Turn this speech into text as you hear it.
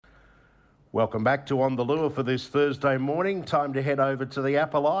Welcome back to On the Lure for this Thursday morning. Time to head over to the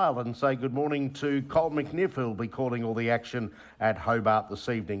Apple Isle and say good morning to Col McNiff, who'll be calling all the action at Hobart this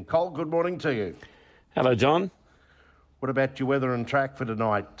evening. Col, good morning to you. Hello, John. What about your weather and track for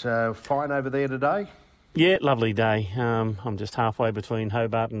tonight? Fine over there today? Yeah, lovely day. I'm just halfway between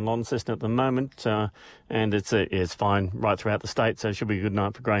Hobart and Launceston at the moment, and it's fine right throughout the state, so it should be a good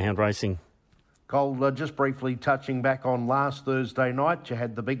night for greyhound racing. Col, just briefly touching back on last Thursday night, you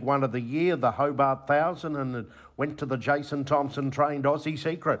had the big one of the year, the Hobart 1000, and it went to the Jason Thompson trained Aussie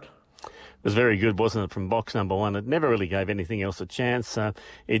Secret. It was very good, wasn't it, from box number one? It never really gave anything else a chance.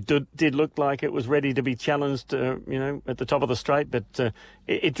 It did look like it was ready to be challenged, at the top of the straight, but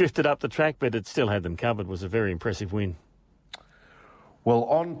it drifted up the track, but it still had them covered. It was a very impressive win. Well,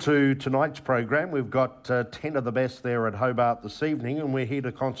 on to tonight's program. We've got 10 of the best there at Hobart this evening, and we're here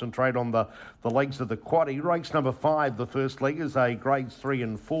to concentrate on the legs of the quaddie. Race number 5, the first leg, is a grades 3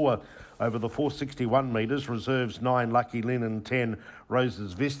 and 4 over the 461 metres. Reserves 9, Lucky Lynn, and 10,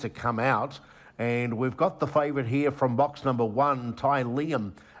 Roses Vista come out. And we've got the favourite here from box number 1, Ty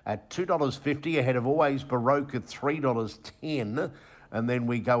Liam, at $2.50, ahead of Always Baroque at $3.10. And then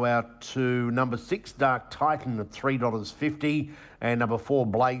we go out to number 6, Dark Titan at $3.50, and number 4,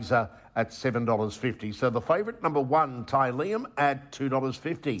 Blazer at $7.50. So the favourite, number 1, Ty Liam, at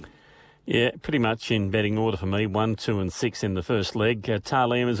 $2.50. Yeah, pretty much in betting order for me, 1, 2 and 6 in the first leg. Ty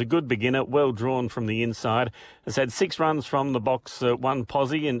Liam is a good beginner, well drawn from the inside. Has had 6 runs from the box, 1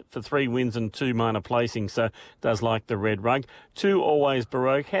 posse and for 3 wins and 2 minor placings, so does like the red rug. 2, Always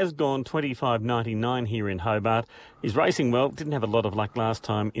Baroque, has gone 25.99 here in Hobart. He's racing well, didn't have a lot of luck last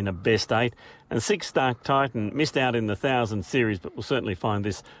time in a best 8. And 6, Dark Titan, missed out in the 1000 series, but will certainly find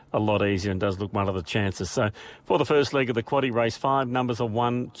this a lot easier and does look one of the chances. So for the first leg of the quaddie, race 5, numbers are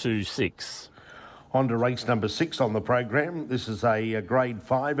 1, 2, 6. On to race number 6 on the program. This is a grade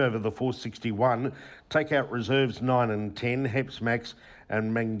 5 over the 461. Take out reserves 9 and 10, Heps Max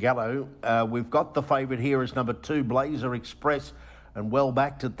and Mangallo. We've got the favourite here as number 2, Blazer Express, and well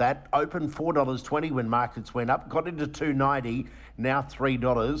backed at that. Opened $4.20 when markets went up, got into $2.90, now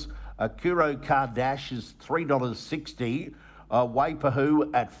 $3. Kuro Kardash is $3.60.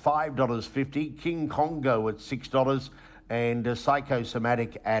 Waipahu at $5.50. King Congo at $6. And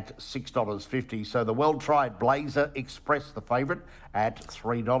Psychosomatic at $6.50. So the well-tried Blazer Express, the favourite, at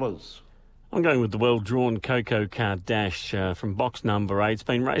 $3. I'm going with the well-drawn Coco Kardash from box number 8. It's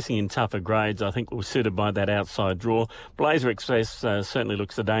been racing in tougher grades. I think was suited by that outside draw. Blazer Express certainly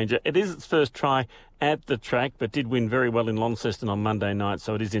looks a danger. It is its first try at the track, but did win very well in Launceston on Monday night,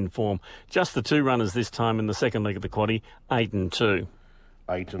 so it is in form. Just the 2 runners this time in the second leg of the quaddie, 8 and 2.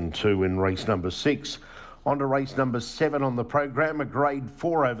 8 and 2 in race number 6. On to race number 7 on the program, a grade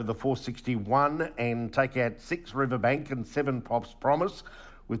 4 over the 461, and take out 6, Riverbank and 7, Pop's Promise,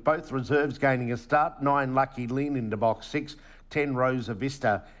 with both reserves gaining a start. 9, Lucky Lynn into box 6, 10, Rosa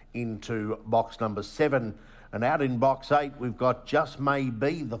Vista into box number 7. And out in box 8, we've got Just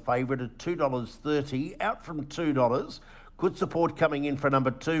Maybe, the favourite, at $2.30, out from $2. Good support coming in for number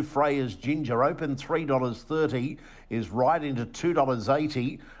 2, Freya's Ginger. Open $3.30, is right into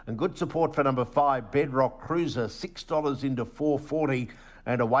 $2.80. And good support for number 5, Bedrock Cruiser, $6 into $4.40.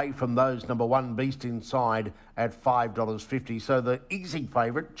 And away from those, number 1, Beast Inside at $5.50. So the easy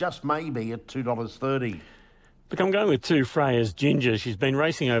favourite, Just Maybe, at $2.30. Look, I'm going with 2, Freya's Ginger. She's been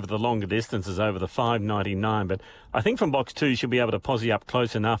racing over the longer distances, over the 5.99, but I think from box 2 she'll be able to posse up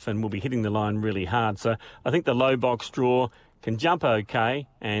close enough and will be hitting the line really hard. So I think the low box draw can jump okay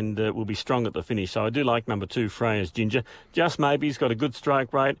and will be strong at the finish. So I do like number 2, Freya's Ginger. Just Maybe, he's got a good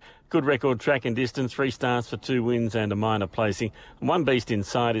strike rate, good record track and distance, 3 starts for 2 wins and a minor placing. And 1, Beast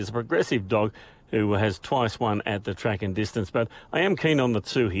Inside, is a progressive dog who has twice won at the track and distance. But I am keen on the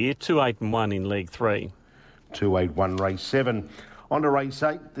 2 here, 2, 8 and 1 in leg 3. 281 race 7. On to race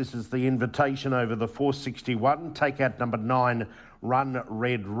 8. This is the invitation over the 461. Take out number 9, Run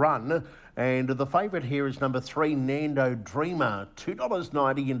Red Run. And the favourite here is number 3, Nando Dreamer.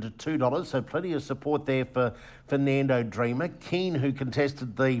 $2.90 into $2, so plenty of support there for Nando Dreamer. Keen, who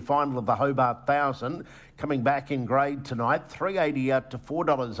contested the final of the Hobart 1000, coming back in grade tonight. $3.80 out to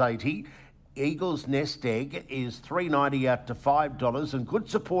 $4.80. Eagle's Nest Egg is $3.90 out to $5, and good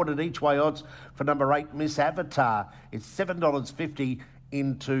support at each way odds for number 8, Miss Avatar. It's $7.50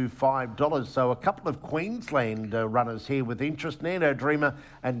 into $5. So a couple of Queensland runners here with interest. Nando Dreamer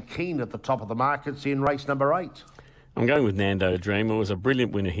and Keen at the top of the markets in race number 8. I'm going with Nando Dreamer. Was a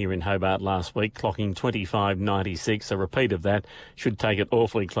brilliant winner here in Hobart last week, clocking 25.96. A repeat of that should take it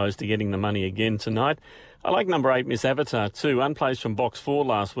awfully close to getting the money again tonight. I like number 8, Miss Avatar, too. Unplaced from box 4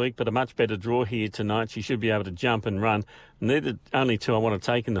 last week, but a much better draw here tonight. She should be able to jump and run. And they're the only two I want to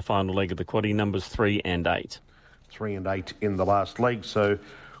take in the final leg of the quaddie, numbers 3 and 8. 3 and 8 in the last leg. So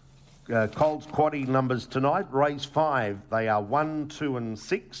Coles quaddie numbers tonight. Race 5, they are 1, 2 and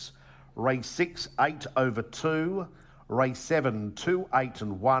 6. Race 6, 8 over 2. Race 7, 2, 8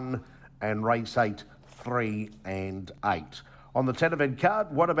 and 1. And race 8, 3 and 8. On the 10 event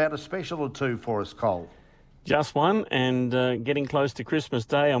card, what about a special or two for us, Cole? Just one, and getting close to Christmas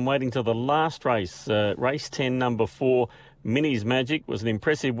Day, I'm waiting till the last race. Race 10, number 4, Minnie's Magic, was an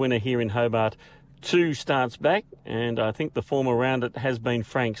impressive winner here in Hobart 2 starts back, and I think the form around it has been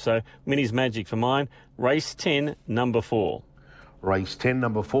frank. So Minnie's Magic for mine. Race 10, number 4. Race 10,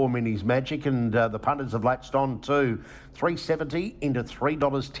 number 4, Minnie's Magic, and the punters have latched on to $3.70 into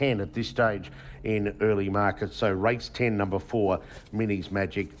 $3.10 at this stage in early market. So race 10, number 4, Minnie's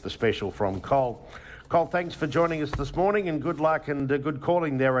Magic, the special from Cole. Cole, thanks for joining us this morning, and good luck and good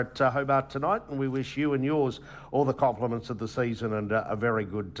calling there at Hobart tonight. And we wish you and yours all the compliments of the season and a very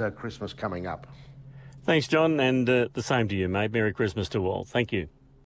good Christmas coming up. Thanks, John, and the same to you, mate. Merry Christmas to all. Thank you.